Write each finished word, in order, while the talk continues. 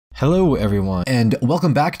Hello everyone, and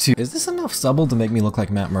welcome back to, is this enough subtle to make me look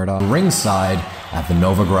like Matt Murdock? Ringside at the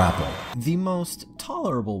Nova Grapple. The most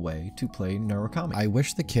tolerable way to play Neurokami. I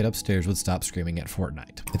wish the kid upstairs would stop screaming at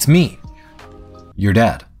Fortnite. It's me, your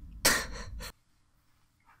dad.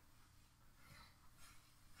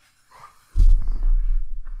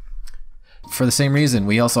 For the same reason,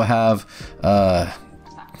 we also have,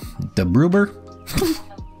 the Bruber.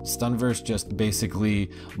 Stunverse just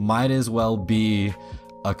basically might as well be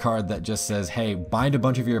a card that just says, hey, bind a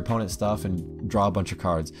bunch of your opponent's stuff and draw a bunch of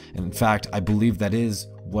cards. And in fact, I believe that is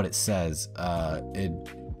what it says.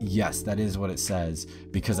 Yes, that is what it says,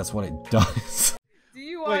 because that's what it does.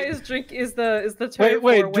 DUI is the term.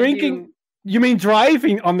 Wait, drinking. You mean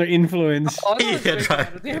driving under influence? Oh, yeah,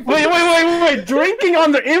 wait, drinking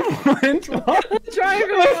under influence? What?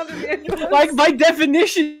 Driving under the influence? Like, by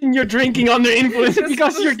definition, you're drinking under influence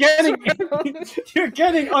because you're getting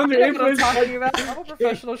under influence. I'm a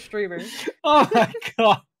professional streamer. Oh my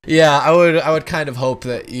god. Yeah, I would kind of hope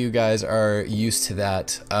that you guys are used to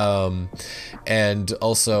that. And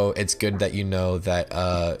also, it's good that you know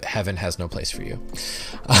that heaven has no place for you.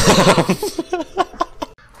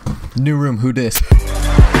 New room, who dis?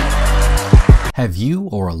 Have you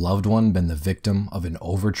or a loved one been the victim of an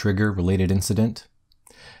overtrigger related incident?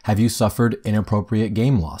 Have you suffered inappropriate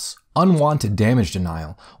game loss, unwanted damage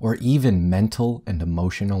denial, or even mental and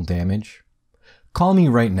emotional damage? Call me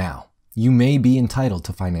right now. You may be entitled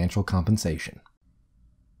to financial compensation.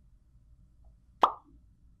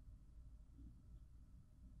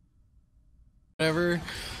 Whatever.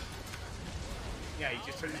 Yeah, you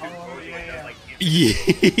just turn into like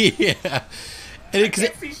Yeah. And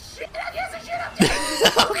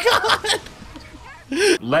oh god.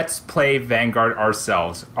 Let's play Vanguard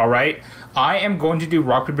ourselves. All right. I am going to do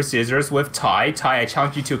rock paper scissors with Ty. Ty, I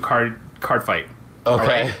challenge you to a card fight.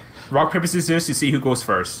 Okay. Right? Rock paper scissors to see who goes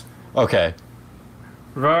first. Okay.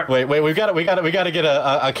 Wait, we gotta get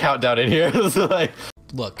a countdown in here. Like,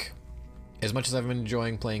 look, as much as I've been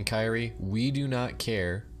enjoying playing Kyrie, we do not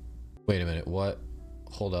care. Wait a minute, what?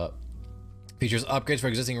 Hold up. Features upgrades for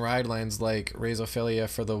existing ride lines like Razophilia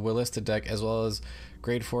for the Willista deck, as well as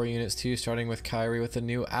grade 4 units too, starting with Kyrie with a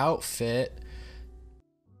new outfit.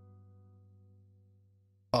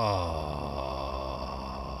 I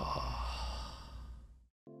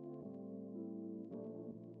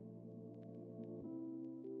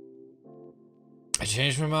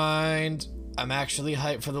changed my mind. I'm actually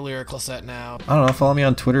hyped for the lyrical set now. I don't know, follow me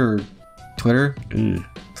on Twitter. Twitter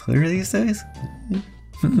these days?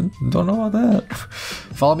 Don't know about that.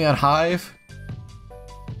 Follow me on Hive.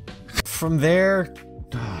 From there,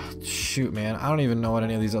 shoot, man, I don't even know what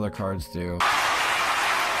any of these other cards do.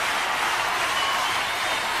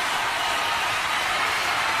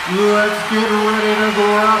 Let's get ready to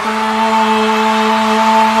grapple.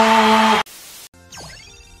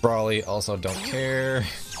 Brawly, also don't care.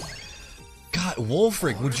 God,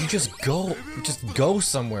 Wolfric, would you just go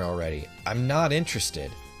somewhere already? I'm not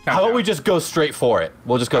interested. How about we just go straight for it?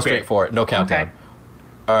 We'll just go straight for it. No countdown. Okay.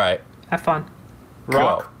 All right. Have fun.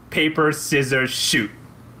 Rock, paper, scissors, shoot.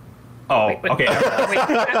 Oh, okay.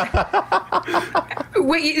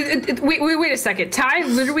 Wait a second. Ty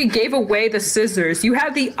literally gave away the scissors. You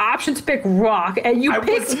had the option to pick rock, and you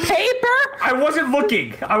picked paper? I wasn't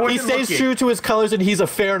looking. He stays true to his colors, and he's a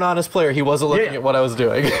fair and honest player. He wasn't looking at what I was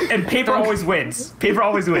doing. And paper always wins. Paper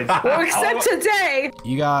always wins. Well, except today.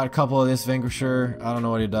 You got a couple of this Vanquisher. I don't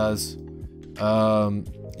know what he does.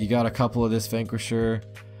 You got a couple of this Vanquisher.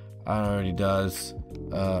 I don't know what he does.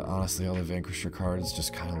 Honestly, all the Vanquisher cards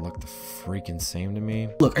just kind of look the freaking same to me.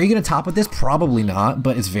 Look, are you gonna top with this? Probably not,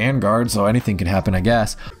 but it's Vanguard, so anything can happen, I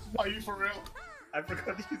guess. Are you for real? I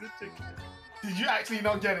forgot to use the ticket. Did you actually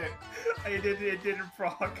not get it? I didn't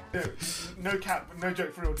proc. No cap, no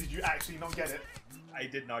joke for real. Did you actually not get it? I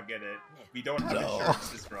did not get it. We don't have insurance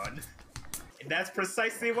this run. And that's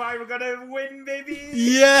precisely why we're gonna win, baby!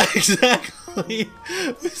 Yeah, exactly!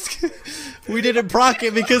 We didn't proc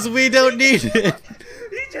it because we don't need it!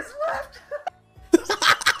 He just left!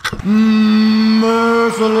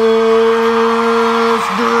 Merciless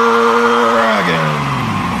Dragon!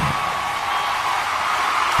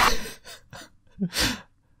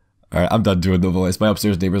 Alright, I'm done doing the voice. My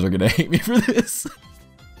upstairs neighbors are gonna hate me for this.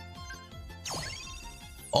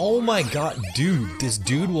 Oh my god, dude, this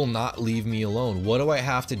dude will not leave me alone. What do I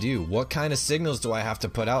have to do? What kind of signals do I have to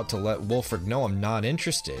put out to let Wolfric know I'm not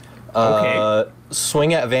interested? Okay.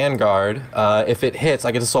 Swing at Vanguard. If it hits,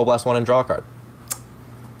 I get to Soul Blast 1 and draw a card.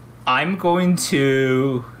 I'm going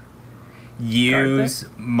to use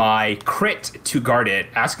my crit to guard it,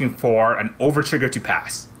 asking for an overtrigger to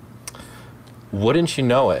pass. Wouldn't you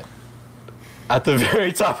know it? At the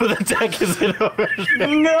very top of the deck is an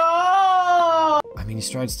overtrigger. No! I mean, you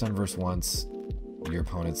stride Stunverse once, your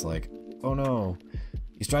opponent's like, oh no.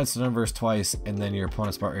 You stride Stunverse twice, and then your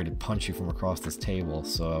opponent's about ready to punch you from across this table,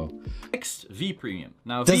 so... Next, V Premium.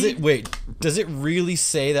 Now, Does it really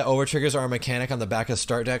say that overtriggers are a mechanic on the back of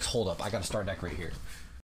start decks? Hold up, I got a start deck right here.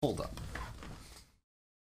 Hold up.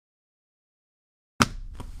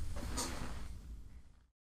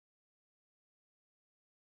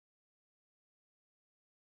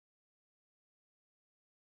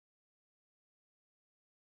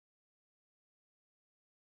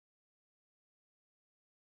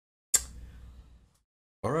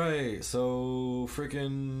 Alright, so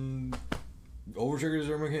freaking overtriggers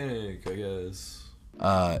are mechanic, I guess.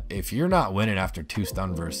 If you're not winning after 2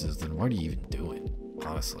 stun verses, then what are you even doing?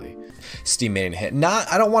 Honestly. Steam made it hit.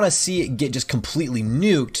 I don't want to see it get just completely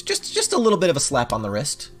nuked. Just a little bit of a slap on the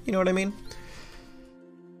wrist. You know what I mean?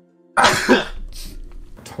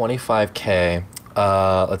 25k.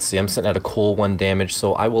 Let's see, I'm sitting at a cool 1 damage,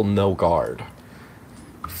 so I will no guard.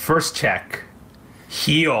 First check.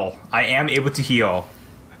 Heal. I am able to heal.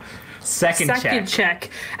 Second check.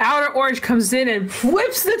 Outer Orange comes in and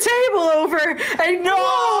flips the table over. And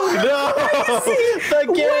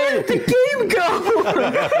where did the game go?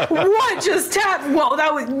 What just tapped? Well,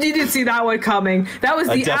 you didn't see that one coming. That was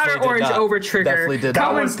the Outer Orange over trigger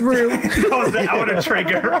coming through. That was the outer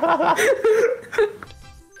trigger.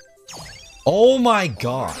 Oh my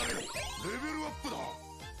god.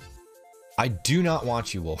 I do not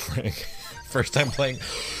want you, Wolfring. First time playing.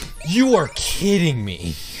 You are kidding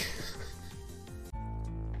me.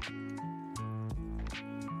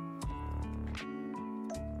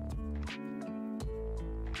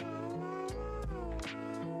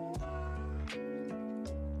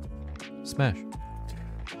 Smash.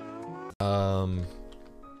 I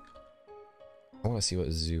want to see what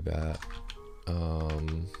Zubat,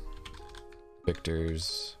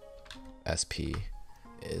 Victor's SP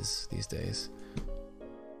is these days.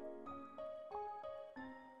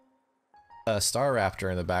 Star Raptor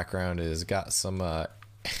in the background has got some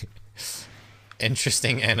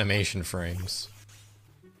interesting animation frames.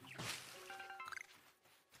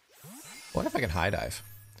 What if I can high dive?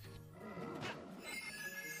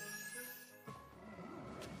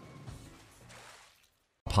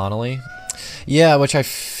 Honolly? Yeah, which I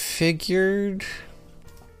figured,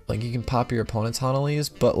 like, you can pop your opponent's Honolly's,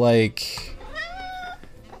 but like,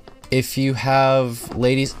 if you have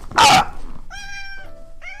ladies, that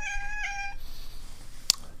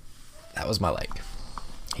was my leg.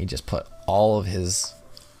 He just put all of his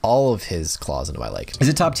claws into my leg. Is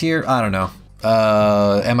it top tier? I don't know.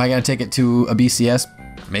 Am I gonna take it to a BCS?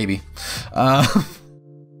 Maybe.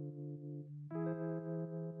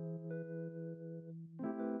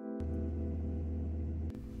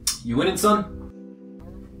 You winning, son?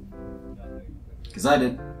 Cause I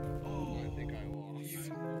did.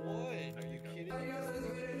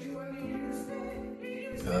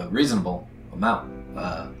 Reasonable amount.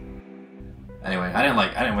 Anyway, I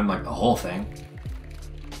didn't win like the whole thing.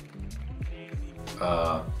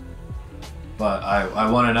 But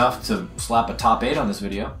I won enough to slap a top 8 on this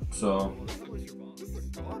video, so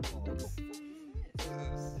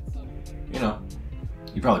you know,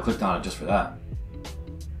 you probably clicked on it just for that.